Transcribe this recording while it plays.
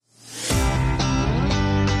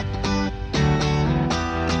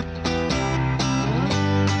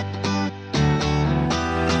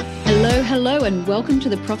Hello, and welcome to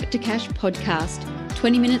the Profit to Cash podcast.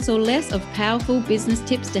 20 minutes or less of powerful business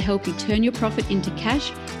tips to help you turn your profit into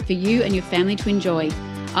cash for you and your family to enjoy.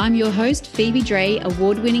 I'm your host, Phoebe Dre,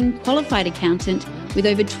 award-winning qualified accountant with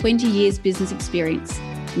over 20 years business experience.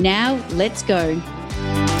 Now, let's go.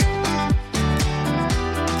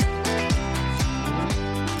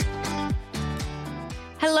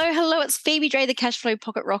 Hello, it's Phoebe Dre, the Cashflow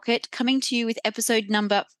Pocket Rocket, coming to you with episode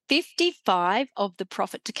number 55 of the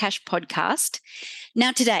Profit to Cash podcast.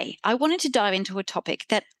 Now, today, I wanted to dive into a topic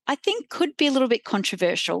that I think could be a little bit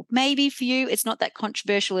controversial. Maybe for you, it's not that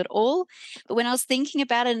controversial at all. But when I was thinking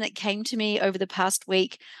about it and it came to me over the past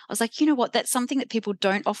week, I was like, you know what? That's something that people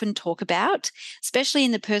don't often talk about, especially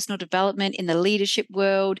in the personal development, in the leadership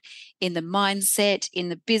world, in the mindset, in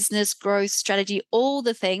the business growth strategy, all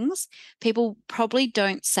the things. People probably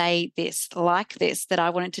don't say this like this that I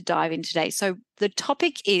wanted to dive in today. So the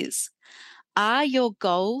topic is, are your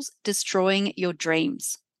goals destroying your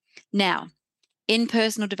dreams? Now, in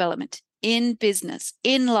personal development, in business,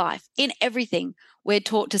 in life, in everything, we're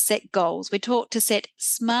taught to set goals. We're taught to set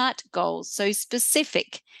SMART goals, so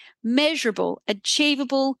specific, measurable,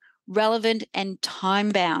 achievable, relevant, and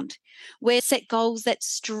time-bound. We're set goals that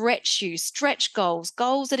stretch you, stretch goals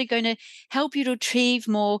that are going to help you to achieve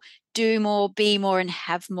more, do more, be more, and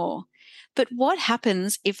have more. But what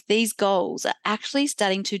happens if these goals are actually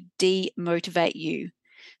starting to demotivate you?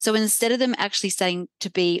 So instead of them actually starting to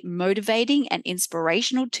be motivating and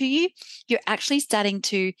inspirational to you, you're actually starting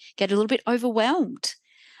to get a little bit overwhelmed,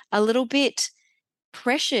 a little bit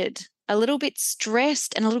pressured, a little bit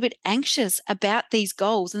stressed, and a little bit anxious about these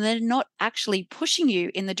goals. And they're not actually pushing you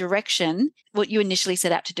in the direction what you initially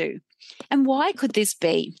set out to do. And why could this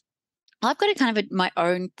be? I've got a kind of my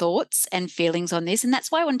own thoughts and feelings on this, and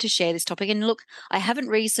that's why I wanted to share this topic. And look, I haven't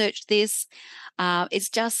researched this. It's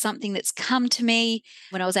just something that's come to me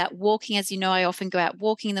when I was out walking. As you know, I often go out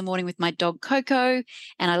walking in the morning with my dog Coco,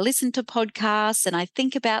 and I listen to podcasts and I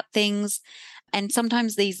think about things. And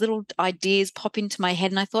sometimes these little ideas pop into my head.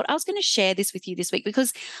 And I thought I was going to share this with you this week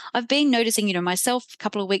because I've been noticing, myself a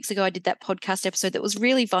couple of weeks ago, I did that podcast episode that was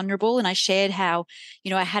really vulnerable. And I shared how,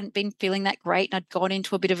 I hadn't been feeling that great. And I'd gone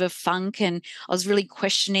into a bit of a funk and I was really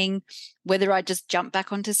questioning whether I just jump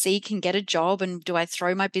back onto Seek and get a job, and do I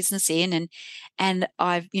throw my business in? And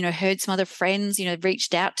I've, heard some other friends,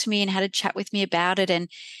 reached out to me and had a chat with me about it. And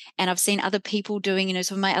I've seen other people doing,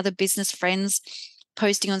 some of my other business friends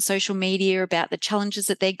posting on social media about the challenges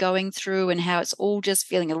that they're going through and how it's all just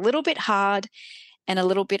feeling a little bit hard and a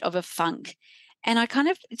little bit of a funk. And I kind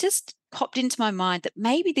of just popped into my mind that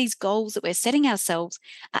maybe these goals that we're setting ourselves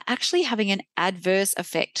are actually having an adverse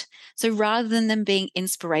effect. So rather than them being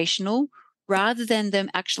inspirational, rather than them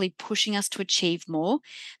actually pushing us to achieve more,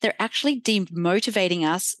 they're actually demotivating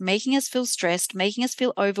us, making us feel stressed, making us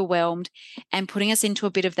feel overwhelmed, and putting us into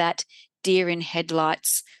a bit of that deer in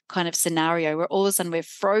headlights kind of scenario where all of a sudden we're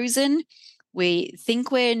frozen. We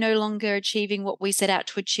think we're no longer achieving what we set out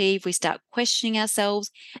to achieve. We start questioning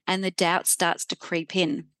ourselves and the doubt starts to creep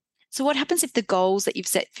in. So what happens if the goals that you've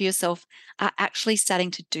set for yourself are actually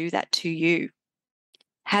starting to do that to you?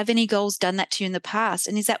 Have any goals done that to you in the past?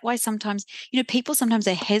 And is that why sometimes, people sometimes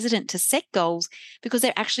are hesitant to set goals because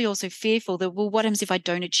they're actually also fearful that, well, what happens if I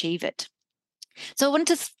don't achieve it? So I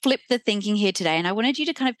wanted to flip the thinking here today, and I wanted you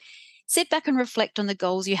to kind of sit back and reflect on the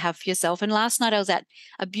goals you have for yourself. And last night I was at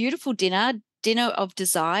a beautiful dinner of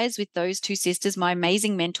desires with those two sisters, my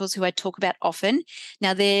amazing mentors who I talk about often.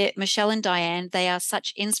 Now they're Michelle and Diane. They are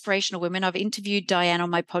such inspirational women. I've interviewed Diane on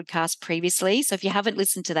my podcast previously. So if you haven't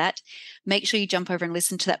listened to that, make sure you jump over and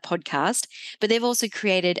listen to that podcast. But they've also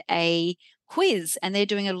created a quiz, and they're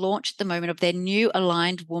doing a launch at the moment of their new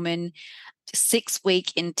Aligned Woman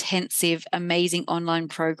 6-week intensive, amazing online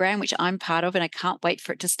program, which I'm part of, and I can't wait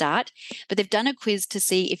for it to start. But they've done a quiz to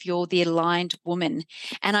see if you're the aligned woman.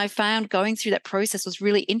 And I found going through that process was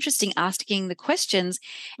really interesting, asking the questions.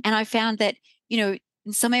 And I found that, in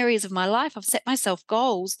some areas of my life, I've set myself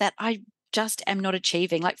goals that I just am not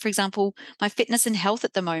achieving. Like, for example, my fitness and health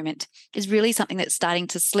at the moment is really something that's starting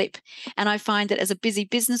to slip. And I find that as a busy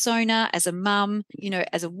business owner, as a mum,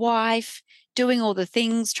 as a wife, doing all the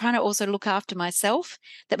things, trying to also look after myself,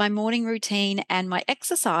 that my morning routine and my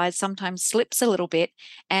exercise sometimes slips a little bit,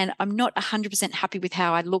 and I'm not 100% happy with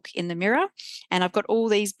how I look in the mirror. And I've got all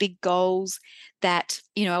these big goals that,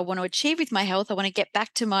 I want to achieve with my health. I want to get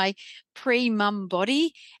back to my pre-mum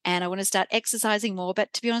body and I want to start exercising more.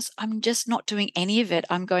 But to be honest, I'm just not doing any of it.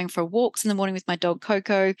 I'm going for walks in the morning with my dog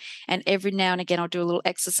Coco, and every now and again I'll do a little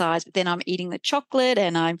exercise, but then I'm eating the chocolate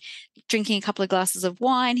and I'm drinking a couple of glasses of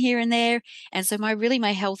wine here and there. And so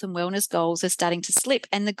my health and wellness goals are starting to slip.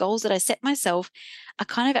 And the goals that I set myself are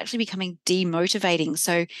kind of actually becoming demotivating.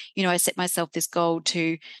 So, I set myself this goal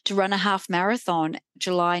to run a half marathon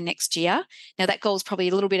July next year. Now that goal is probably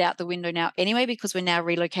a little bit out the window now anyway, because we're now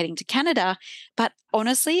relocating to Canada. But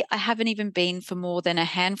honestly, I haven't even been for more than a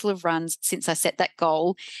handful of runs since I set that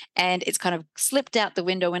goal. And it's kind of slipped out the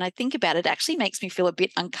window. When I think about it, it actually makes me feel a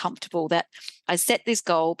bit uncomfortable that I set this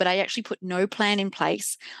goal, but I actually put no plan in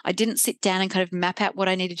place. I didn't sit down and kind of map out what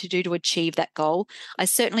I needed to do to achieve that goal. I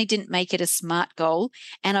certainly didn't make it a SMART goal.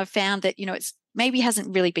 And I've found that, it's maybe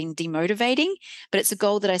hasn't really been demotivating, but it's a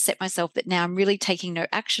goal that I set myself that now I'm really taking no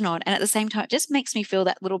action on. And at the same time, it just makes me feel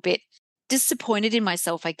that little bit disappointed in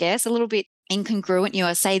myself, I guess, a little bit incongruent.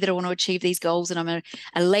 I say that I want to achieve these goals and I'm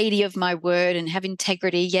a lady of my word and have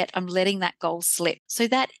integrity, yet I'm letting that goal slip. So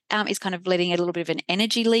that is kind of letting a little bit of an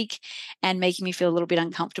energy leak and making me feel a little bit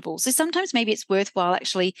uncomfortable. So sometimes maybe it's worthwhile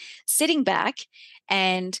actually sitting back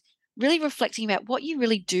and really reflecting about what you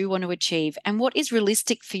really do want to achieve and what is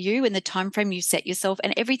realistic for you in the time frame you set yourself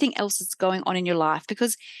and everything else that's going on in your life.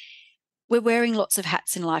 Because we're wearing lots of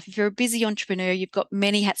hats in life. If you're a busy entrepreneur, you've got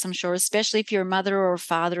many hats, I'm sure, especially if you're a mother or a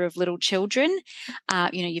father of little children.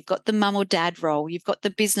 You've got the mum or dad role, you've got the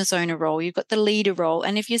business owner role, you've got the leader role.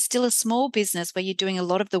 And if you're still a small business where you're doing a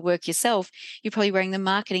lot of the work yourself, you're probably wearing the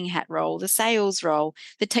marketing hat role, the sales role,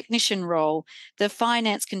 the technician role, the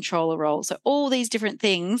finance controller role. So all these different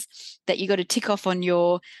things that you got to tick off on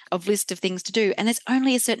your list of things to do. And there's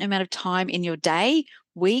only a certain amount of time in your day,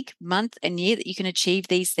 week, month, and year that you can achieve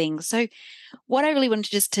these things. So what I really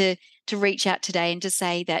wanted just to reach out today and to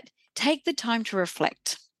say that take the time to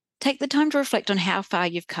reflect. Take the time to reflect on how far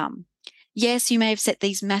you've come. Yes, you may have set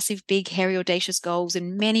these massive, big, hairy, audacious goals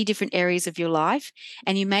in many different areas of your life,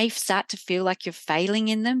 and you may start to feel like you're failing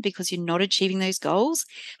in them because you're not achieving those goals.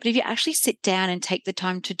 But if you actually sit down and take the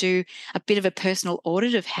time to do a bit of a personal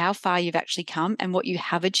audit of how far you've actually come and what you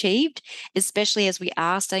have achieved, especially as we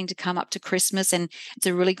are starting to come up to Christmas, and it's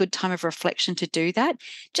a really good time of reflection to do that,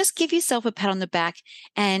 just give yourself a pat on the back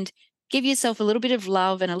and give yourself a little bit of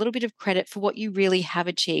love and a little bit of credit for what you really have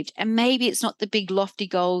achieved. And maybe it's not the big lofty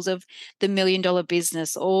goals of the $1 million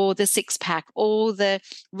business or the six pack or the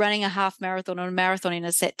running a half marathon or a marathon in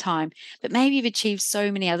a set time, but maybe you've achieved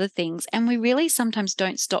so many other things. And we really sometimes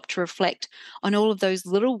don't stop to reflect on all of those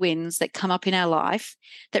little wins that come up in our life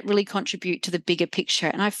that really contribute to the bigger picture.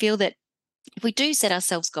 And I feel that if we do set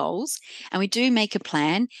ourselves goals and we do make a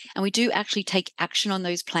plan and we do actually take action on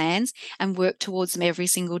those plans and work towards them every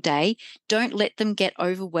single day, don't let them get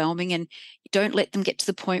overwhelming and don't let them get to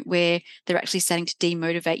the point where they're actually starting to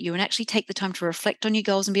demotivate you, and actually take the time to reflect on your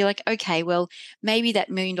goals and be like, okay, well, maybe that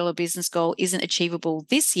 $1 million business goal isn't achievable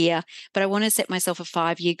this year, but I want to set myself a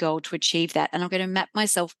 5-year goal to achieve that. And I'm going to map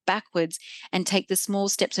myself backwards and take the small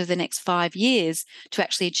steps over the next 5 years to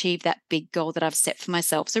actually achieve that big goal that I've set for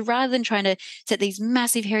myself. So rather than trying to set these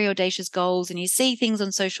massive, hairy, audacious goals, and you see things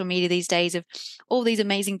on social media these days of all these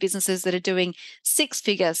amazing businesses that are doing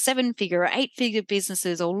 6-figure, 7-figure, or 8-figure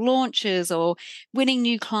businesses or launches or winning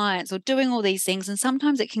new clients or doing all these things. And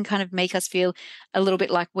sometimes it can kind of make us feel a little bit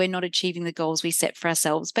like we're not achieving the goals we set for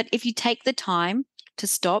ourselves. But if you take the time to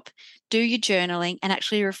stop, do your journaling, and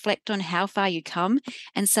actually reflect on how far you come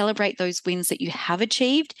and celebrate those wins that you have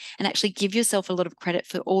achieved, and actually give yourself a lot of credit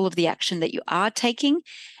for all of the action that you are taking,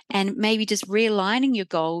 and maybe just realigning your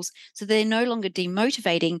goals so they're no longer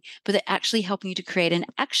demotivating, but they're actually helping you to create an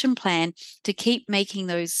action plan to keep making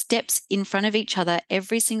those steps in front of each other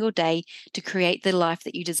every single day to create the life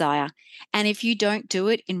that you desire. And if you don't do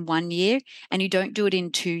it in 1 year and you don't do it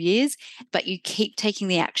in 2 years, but you keep taking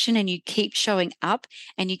the action and you keep showing up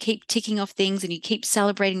and you keep ticking off things and you keep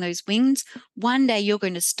celebrating those wins, one day you're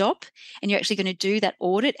going to stop and you're actually going to do that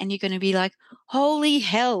audit and you're going to be like, holy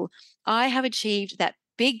hell, I have achieved that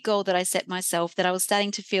big goal that I set myself that I was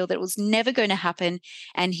starting to feel that it was never going to happen.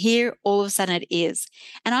 And here all of a sudden it is.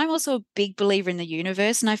 And I'm also a big believer in the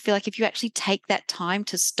universe. And I feel like if you actually take that time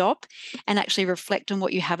to stop and actually reflect on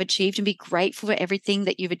what you have achieved and be grateful for everything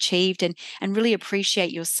that you've achieved, and really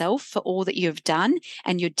appreciate yourself for all that you have done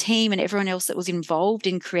and your team and everyone else that was involved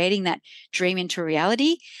in creating that dream into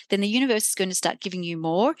reality, then the universe is going to start giving you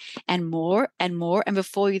more and more and more. And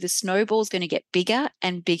before you, the snowball is going to get bigger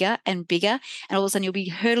and bigger and bigger. And all of a sudden you'll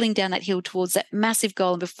be hurtling down that hill towards that massive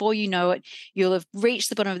goal. And before you know it, you'll have reached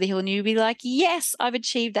the bottom of the hill and you'll be like, yes, I've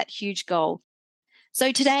achieved that huge goal.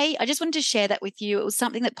 So today, I just wanted to share that with you. It was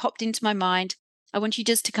something that popped into my mind. I want you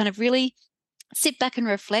just to kind of really sit back and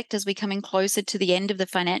reflect as we come in closer to the end of the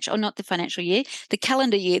financial, or not the financial year, the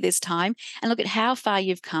calendar year this time, and look at how far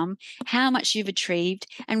you've come, how much you've achieved,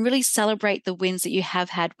 and really celebrate the wins that you have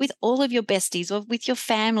had with all of your besties or with your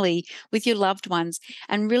family, with your loved ones,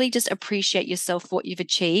 and really just appreciate yourself for what you've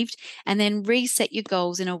achieved, and then reset your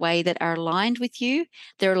goals in a way that are aligned with you,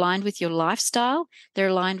 they're aligned with your lifestyle, they're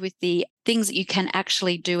aligned with the things that you can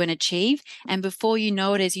actually do and achieve. And before you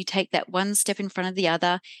know it, as you take that one step in front of the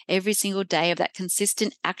other every single day of that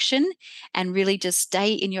consistent action and really just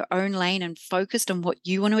stay in your own lane and focused on what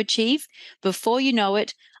you want to achieve, before you know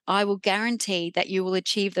it, I will guarantee that you will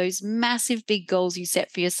achieve those massive big goals you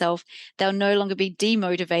set for yourself. They'll no longer be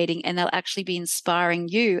demotivating, and they'll actually be inspiring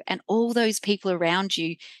you and all those people around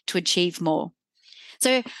you to achieve more.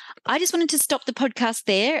 So I just wanted to stop the podcast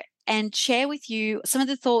there and share with you some of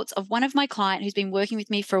the thoughts of one of my clients who's been working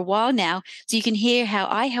with me for a while now, so you can hear how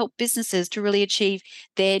I help businesses to really achieve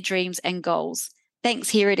their dreams and goals. Thanks.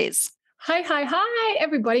 Here it is. Hi,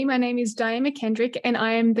 everybody. My name is Diane McKendrick, and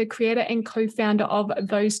I am the creator and co-founder of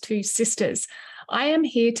Those Two Sisters. I am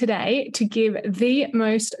here today to give the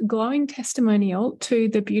most glowing testimonial to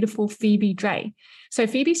the beautiful Phoebe Dray. So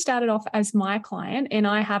Phoebe started off as my client, and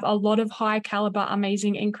I have a lot of high caliber,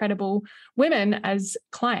 amazing, incredible women as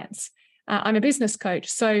clients. I'm a business coach.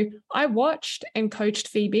 So I watched and coached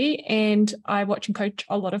Phoebe, and I watch and coach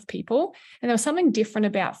a lot of people. And there was something different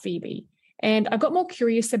about Phoebe. And I got more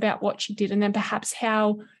curious about what she did and then perhaps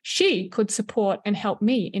how she could support and help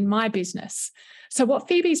me in my business. So what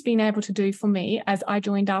Phoebe's been able to do for me as I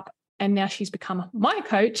joined up and now she's become my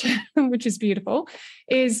coach, which is beautiful,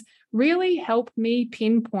 is really help me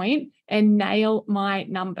pinpoint and nail my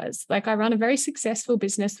numbers. Like, I run a very successful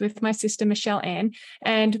business with my sister, Michelle Ann,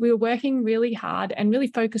 and we were working really hard and really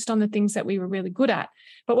focused on the things that we were really good at.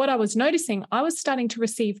 But what I was noticing, I was starting to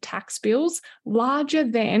receive tax bills larger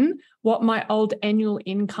than what my old annual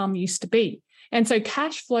income used to be. And so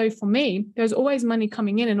cash flow for me, there's always money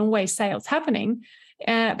coming in and always sales happening,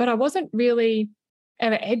 but I wasn't really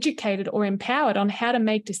ever educated or empowered on how to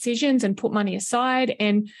make decisions and put money aside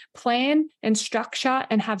and plan and structure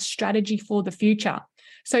and have strategy for the future.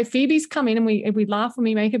 So Phoebe's come in, and we laugh and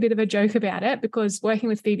we make a bit of a joke about it, because working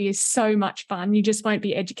with Phoebe is so much fun. You just won't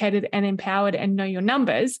be educated and empowered and know your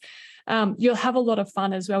numbers. You'll have a lot of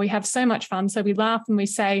fun as well. We have so much fun. So we laugh and we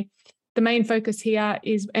say the main focus here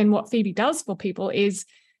is, and what Phoebe does for people is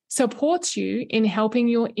supports you in helping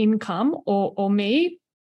your income or me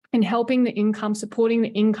in helping the income, supporting the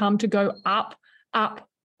income to go up, up,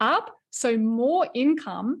 up. So more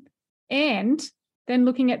income, and then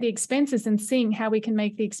looking at the expenses and seeing how we can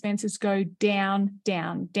make the expenses go down,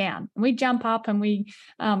 down, down. And we jump up and we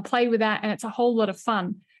play with that, and it's a whole lot of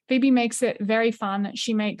fun. Phoebe makes it very fun.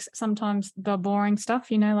 She makes sometimes the boring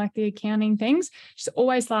stuff, like the accounting things. She's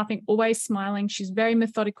always laughing, always smiling. She's very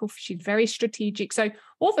methodical. She's very strategic. So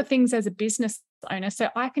all the things as a business owner. So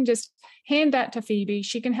I can just hand that to Phoebe.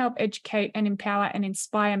 She can help educate and empower and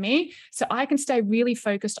inspire me, so I can stay really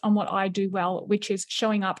focused on what I do well, which is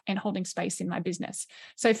showing up and holding space in my business.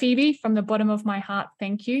 So Phoebe, from the bottom of my heart,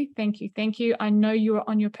 thank you, thank you, thank you. I know you are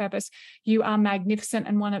on your purpose. You are magnificent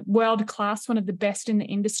and world class, one of the best in the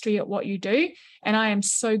industry at what you do. And I am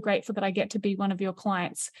so grateful that I get to be one of your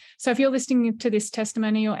clients. So if you're listening to this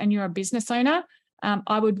testimonial and you're a business owner,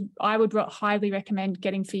 I would highly recommend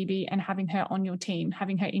getting Phoebe and having her on your team,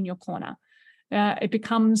 having her in your corner. It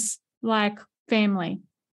becomes like family.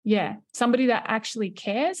 Yeah, somebody that actually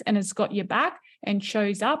cares and has got your back and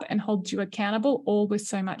shows up and holds you accountable, all with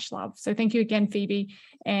so much love. So thank you again, Phoebe,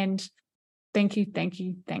 and thank you, thank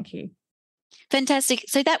you, thank you. Fantastic.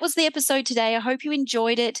 So that was the episode today. I hope you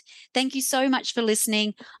enjoyed it. Thank you so much for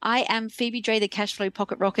listening. I am Phoebe Dray, the Cashflow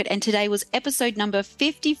Pocket Rocket, and today was episode number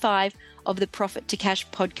 55 of the Profit to Cash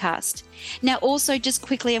podcast. Now, also just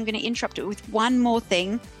quickly, I'm going to interrupt it with one more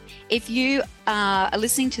thing. If you are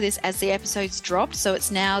listening to this as the episode's dropped, so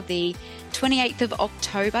it's now the 28th of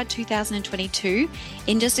October 2022,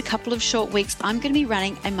 in just a couple of short weeks, I'm going to be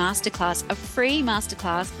running a masterclass, a free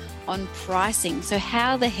masterclass on pricing. So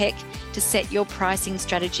how the heck to set your pricing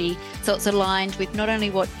strategy so it's aligned with not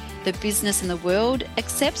only what the business and the world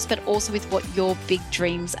accepts, but also with what your big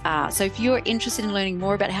dreams are. So if you're interested in learning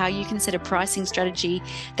more about how you can set a pricing strategy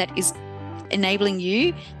that is enabling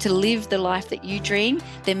you to live the life that you dream,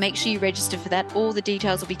 then make sure you register for that. All the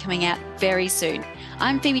details will be coming out very soon.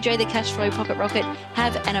 I'm Phoebe Dray, the Cashflow Pocket Rocket.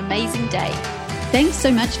 Have an amazing day. Thanks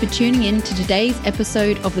so much for tuning in to today's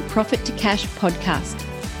episode of the Profit to Cash podcast.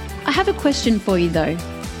 I have a question for you though.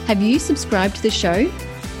 Have you subscribed to the show?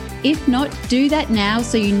 If not, do that now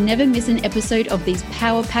so you never miss an episode of these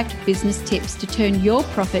power-packed business tips to turn your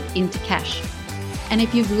profit into cash. And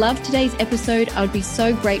if you've loved today's episode, I would be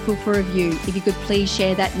so grateful for a review if you could please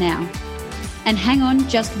share that now. And hang on,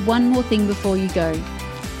 just one more thing before you go.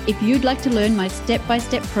 If you'd like to learn my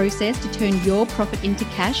step-by-step process to turn your profit into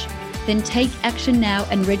cash, then take action now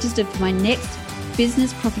and register for my next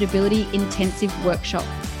Business Profitability Intensive Workshop.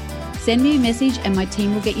 Send me a message and my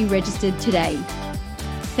team will get you registered today.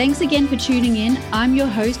 Thanks again for tuning in. I'm your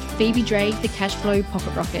host, Phoebe Dray, the Cashflow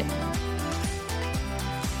Pocket Rocket.